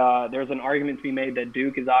that there's an argument to be made that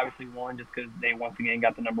Duke is obviously one just because they once again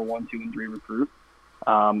got the number 1, 2, and 3 recruit.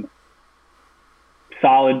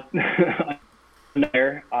 Solid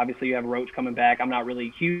there. Obviously, you have Roach coming back. I'm not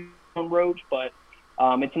really huge on Roach, but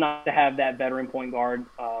it's nice to have that veteran point guard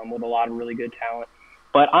with a lot of really good talent.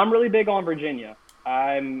 But I'm really big on Virginia.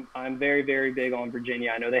 I'm very, very big on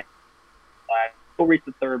Virginia. I know they will reach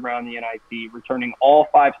the third round in the NIT, returning all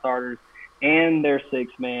 5 starters and their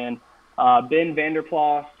 6th man. Ben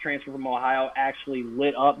Vanderplas, transfer from Ohio, actually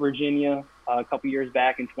lit up Virginia a couple years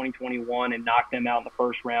back in 2021 and knocked them out in the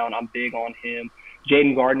first round. I'm big on him.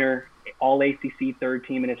 Jaden Gardner, all-ACC third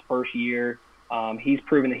team in his first year. He's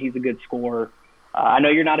proven that he's a good scorer. I know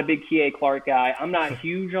you're not a big K.A. Clark guy. I'm not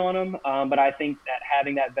huge on him, but I think that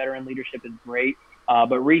having that veteran leadership is great.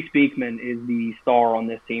 But Reese Beekman is the star on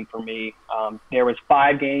this team for me. There was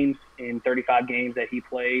 5 games in 35 games that he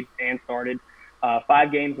played and started.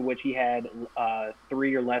 5 games in which he had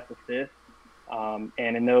 3 or less assists. And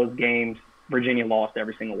in those games, Virginia lost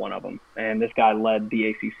every single one of them. And this guy led the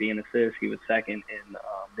ACC in assists. He was second in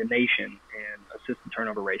the nation in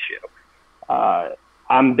assist-to-turnover ratio.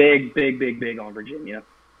 I'm big on Virginia.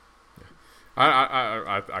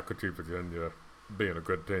 I could see Virginia being a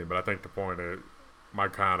good team, but I think the point is my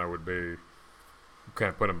counter would be you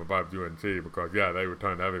can't put them above UNC because, yeah, they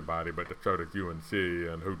returned everybody, but so did UNC,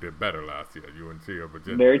 and who did better last year, UNC or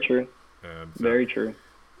Virginia? Very true. And so very true.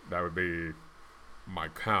 That would be my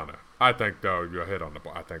counter. I think, though, you're hit on the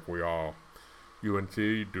ball. I think we all, UNC,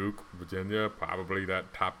 Duke, Virginia, probably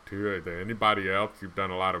that top tier. Is there anybody else? You've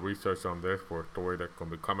done a lot of research on this for a story that's going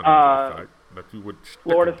to be coming on the site that you would stick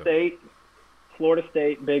Florida into. Florida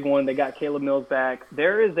State, big one. They got Caleb Mills back.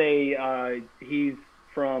 There is he's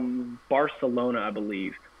from Barcelona, I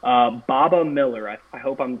believe. Baba Miller. I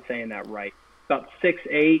hope I'm saying that right. About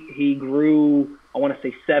 6'8". He grew, I want to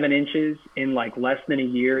say 7 inches in like less than a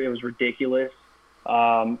year. It was ridiculous.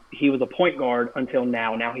 He was a point guard until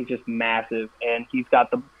now. Now he's just massive, and he's got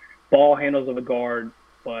the ball handles of a guard,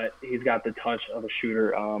 but he's got the touch of a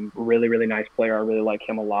shooter. Really, really nice player. I really like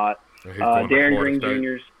him a lot. Darren Green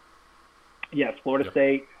Jr. Yes, Florida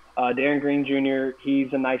State. Darren Green Jr.,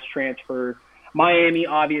 he's a nice transfer. Miami,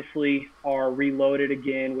 obviously, are reloaded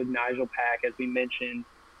again with Nigel Pack, as we mentioned.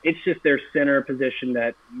 It's just their center position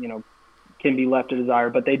that, can be left to desire.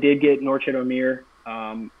 But they did get Norchid Amir,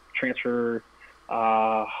 transfer.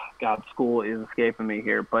 School is escaping me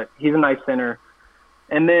here, but he's a nice center.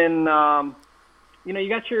 And then, you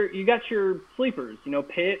got your sleepers.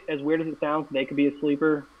 Pitt, as weird as it sounds, they could be a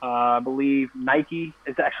sleeper. I believe Nike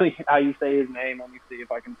is actually how you say his name. Let me see if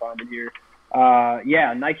I can find it here.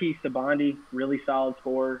 Nike Sabandi, really solid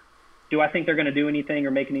scorer. Do I think they're going to do anything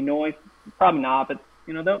or make any noise? Probably not, but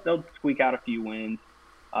they'll squeak out a few wins.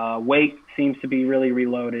 Wake seems to be really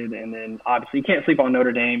reloaded, and then obviously you can't sleep on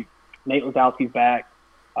Notre Dame. Nate Lazowski's back.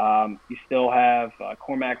 You still have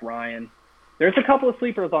Cormac Ryan. There's a couple of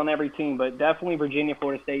sleepers on every team, but definitely Virginia,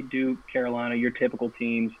 Florida State, Duke, Carolina, your typical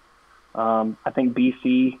teams. I think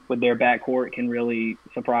BC with their backcourt can really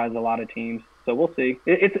surprise a lot of teams. So we'll see.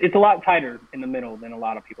 It's a lot tighter in the middle than a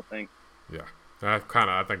lot of people think. Yeah, that's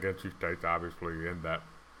I think NC State's obviously in that.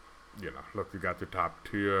 Look, you got your top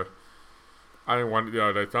tier. I think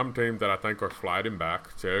there's some teams that I think are sliding back.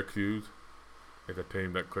 Syracuse is a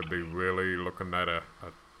team that could be really looking at a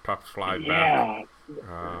tough slide back.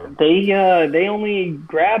 They only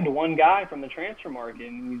grabbed one guy from the transfer market,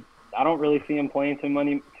 and I don't really see him playing too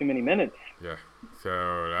many minutes. Yeah,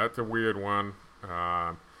 so that's a weird one.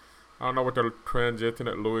 I don't know what the transition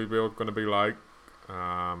at Louisville is going to be like.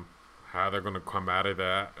 How they're going to come out of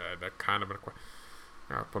that. That kind of a question.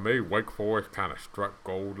 For me, Wake Forest kind of struck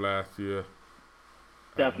gold last year.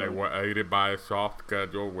 They were aided by a soft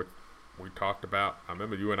schedule, which we talked about. I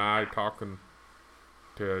remember you and I talking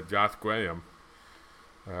to Josh Graham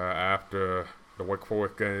after the Wake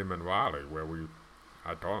Forest game in Raleigh, where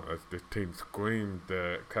I told him this team screamed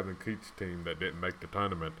the Kevin Keats team that didn't make the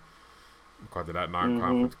tournament. because of that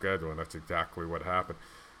non-conference schedule, and that's exactly what happened.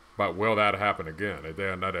 But will that happen again? Is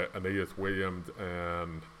there another Aeneas Williams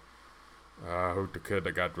and who's the kid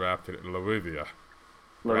that got drafted at Laravia?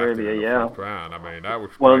 Laravia, yeah. First round. I mean, that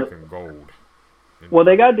was striking gold. Well,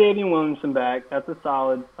 they got Davian Williamson back. That's a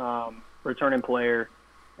solid returning player.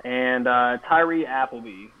 And Tyree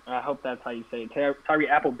Appleby. I hope that's how you say it. Tyree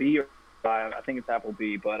Appleby, or I think it's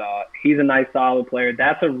Appleby, but he's a nice, solid player.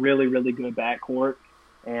 That's a really, really good backcourt.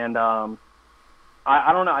 And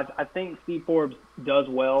I don't know. I think Steve Forbes does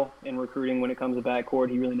well in recruiting when it comes to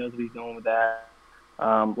backcourt. He really knows what he's doing with that.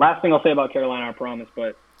 Last thing I'll say about Carolina, I promise,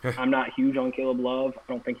 but I'm not huge on Caleb Love. I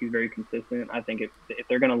don't think he's very consistent. I think if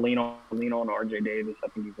they're going to lean on R.J. Davis, I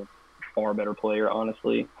think he's a far better player,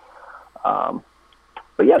 honestly.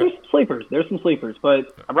 But yeah, there's some sleepers.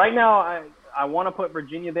 But right now, I want to put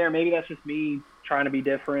Virginia there. Maybe that's just me trying to be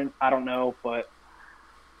different. I don't know, but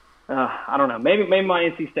I don't know. Maybe my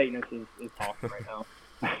NC Stateness is talking right now.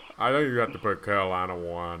 I think you have to put Carolina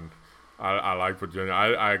 1. I like Virginia.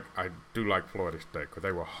 I do like Florida State because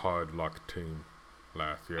they were a hard luck team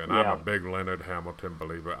last year, and I'm a big Leonard Hamilton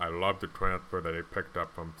believer. I love the transfer that they picked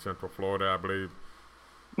up from Central Florida, I believe.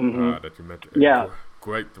 That you mentioned. Yeah,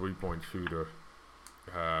 great 3-point shooter.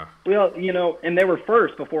 Well, and they were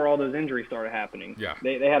first before all those injuries started happening. Yeah.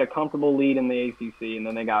 They had a comfortable lead in the ACC, and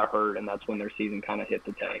then they got hurt, and that's when their season kind of hit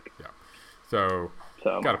the tank. Yeah. So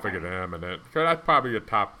got to figure them, and so that's probably a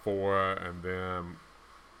top 4, and then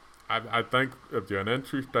I think if you're an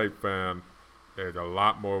NC State fan, there's a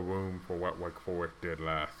lot more room for what Wake Forest did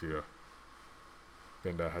last year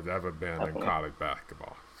than there has ever been in college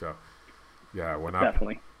basketball. So, yeah,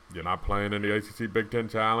 you're not playing in the ACC Big Ten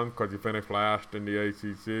Challenge because you finished last in the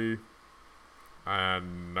ACC.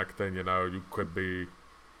 And next thing you know, you could be,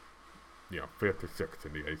 5th or 6th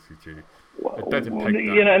in the ACC. Well, it doesn't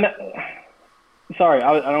take sorry,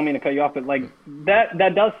 I don't mean to cut you off, but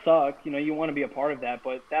that does suck. You want to be a part of that,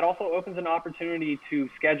 but that also opens an opportunity to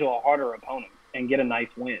schedule a harder opponent and get a nice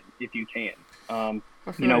win if you can.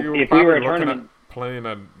 If we were a tournament playing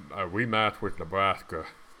a rematch with Nebraska.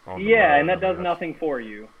 And that does nothing for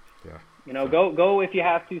you. Yeah. Go if you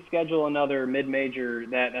have to schedule another mid-major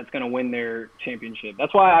that's going to win their championship.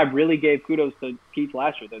 That's why I really gave kudos to Keith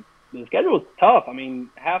last year. The schedule was tough. I mean,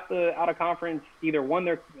 half the out-of-conference either won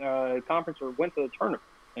their conference or went to the tournament.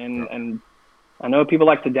 And I know people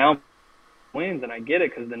like to down wins, and I get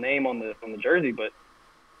it because the name on the jersey, but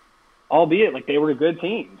albeit, they were good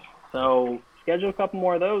teams. So schedule a couple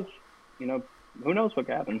more of those. Who knows what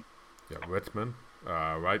could happen. Yeah, Richmond,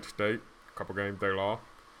 Wright State, a couple games they lost.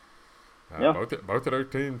 Both of those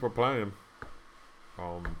teams were playing.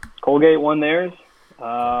 Colgate won theirs.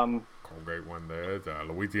 Colgate won theirs.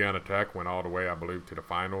 Louisiana Tech went all the way, I believe, to the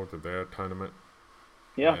finals of their tournament.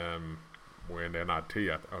 Yeah. And when NIT,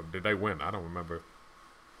 did they win? I don't remember.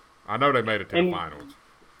 I know they made it to the finals.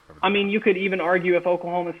 I mean, you could even argue if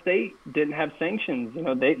Oklahoma State didn't have sanctions,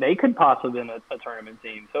 they could possibly been a tournament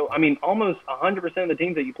team. So, I mean, almost 100% of the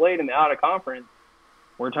teams that you played in the out-of-conference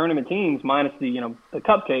were tournament teams, minus the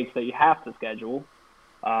cupcakes that you have to schedule.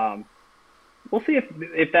 We'll see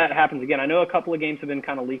if that happens again. I know a couple of games have been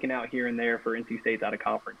kind of leaking out here and there for NC State's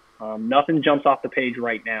out-of-conference. Nothing jumps off the page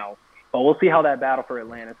right now, but we'll see how that battle for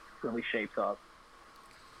Atlantis really shapes up.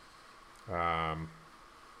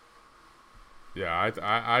 Yeah,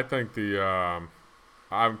 I think you and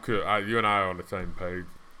I are on the same page.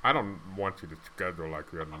 I don't want you to schedule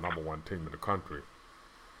like you're the number 1 team in the country,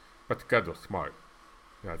 but schedule smart.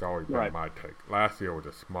 Yeah, that's always been my take. Last year was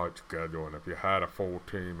a smart schedule, and if you had a full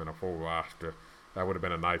team and a full roster, that would have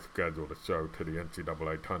been a nice schedule to show to the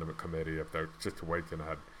NCAA tournament committee if their situation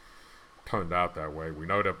had turned out that way. We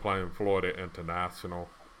know they're playing Florida International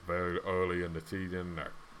very early in the season.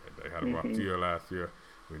 They had a rough year last year.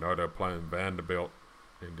 We know they're playing Vanderbilt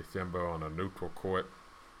in December on a neutral court.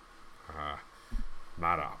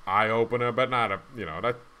 Not an eye-opener, but not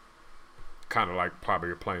that's kind of like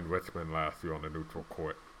probably playing Richmond last year on the neutral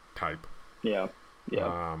court type. Yeah.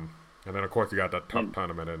 And then, of course, you got that tough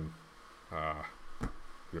tournament in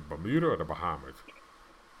Bermuda or the Bahamas?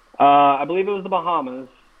 I believe it was the Bahamas.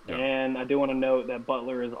 Yeah. And I do want to note that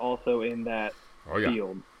Butler is also in that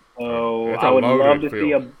field. So it's I would love to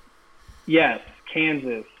field. see yes,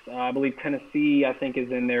 Kansas. I believe Tennessee, I think,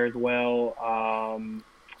 is in there as well.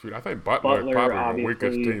 Shoot, I think Butler is probably obviously the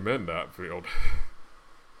weakest team in that field,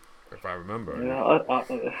 if I remember.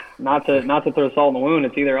 Not to throw salt in the wound.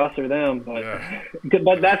 It's either us or them. But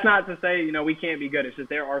but that's not to say we can't be good. It's just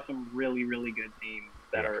there are some really, really good teams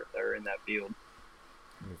that are in that field.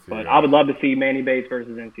 But I would love to see Manny Bates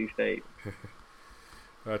versus NC State.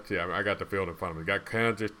 I got the field in front of me. You got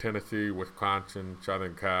Kansas, Tennessee, Wisconsin,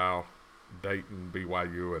 Southern Cal, Dayton,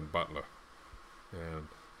 BYU, and Butler. And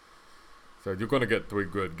so you're going to get 3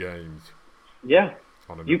 good games. Yeah.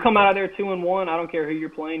 You come out of there 2-1. I don't care who you're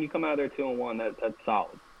playing. You come out of there 2-1. That's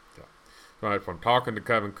solid. Yeah. All right. From talking to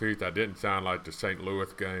Kevin Keith, that didn't sound like the St.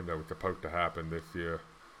 Louis game that was supposed to happen this year.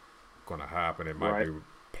 Going to happen. It might be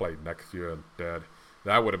played next year instead.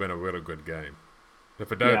 That would have been a really good game.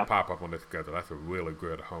 If it does pop up on the schedule, that's a really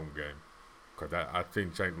good home game. Because I've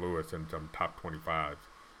seen St. Louis in some top 25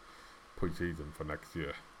 preseason for next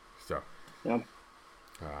year. So we'll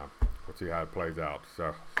see how it plays out.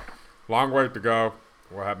 So long way to go.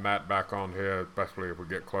 We'll have Matt back on here, especially if we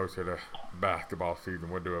get closer to basketball season.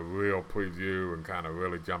 We'll do a real preview and kind of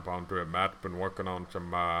really jump onto it. Matt's been working on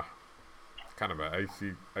some kind of a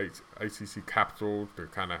ACC capsules to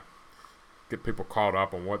kind of get people caught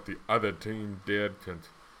up on what the other team did, since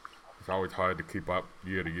it's always hard to keep up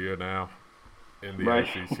year to year now in the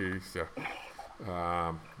ACC. So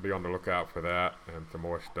be on the lookout for that and some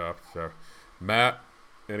more stuff. So, Matt,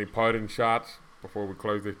 any parting shots before we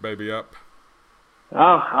close this baby up?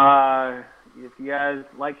 If you guys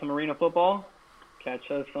like some arena football, catch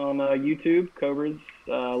us on YouTube. Cobra's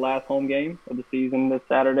last home game of the season this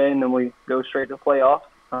Saturday, and then we go straight to playoffs.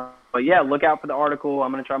 But yeah, look out for the article.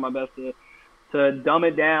 I'm going to try my best to dumb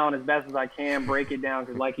it down as best as I can, break it down,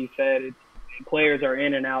 because like you said, players are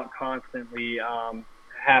in and out constantly.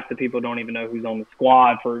 Half the people don't even know who's on the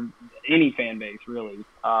squad for any fan base, really.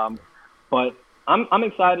 But I'm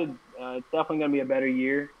excited. It's definitely going to be a better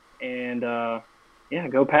year. And,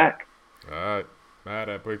 go Pack. All right. Matt,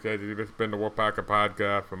 I appreciate you. This has been the Wolfpacker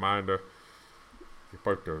Podcast. Reminder, you're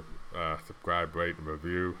supposed to subscribe, rate, and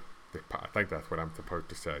review. I think that's what I'm supposed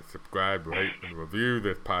to say. Subscribe, rate, and review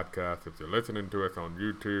this podcast. If you're listening to us on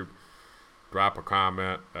YouTube, drop a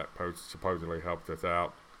comment. That post supposedly helps us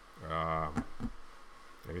out.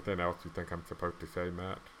 Anything else you think I'm supposed to say,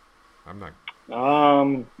 Matt? I'm not.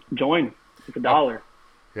 Join. It's $1.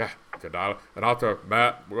 Yeah, it's $1. And also,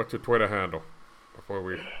 Matt, what's your Twitter handle? Before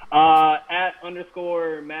we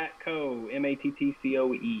 @_ Matt Coe,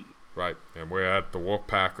 MATTCOE. Right, and we're at the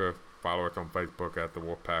Wolfpacker. Follow us on Facebook at the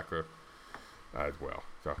Wolfpacker as well.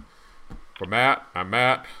 So for Matt, I'm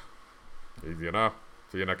Matt. Easy enough.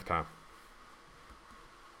 See you next time.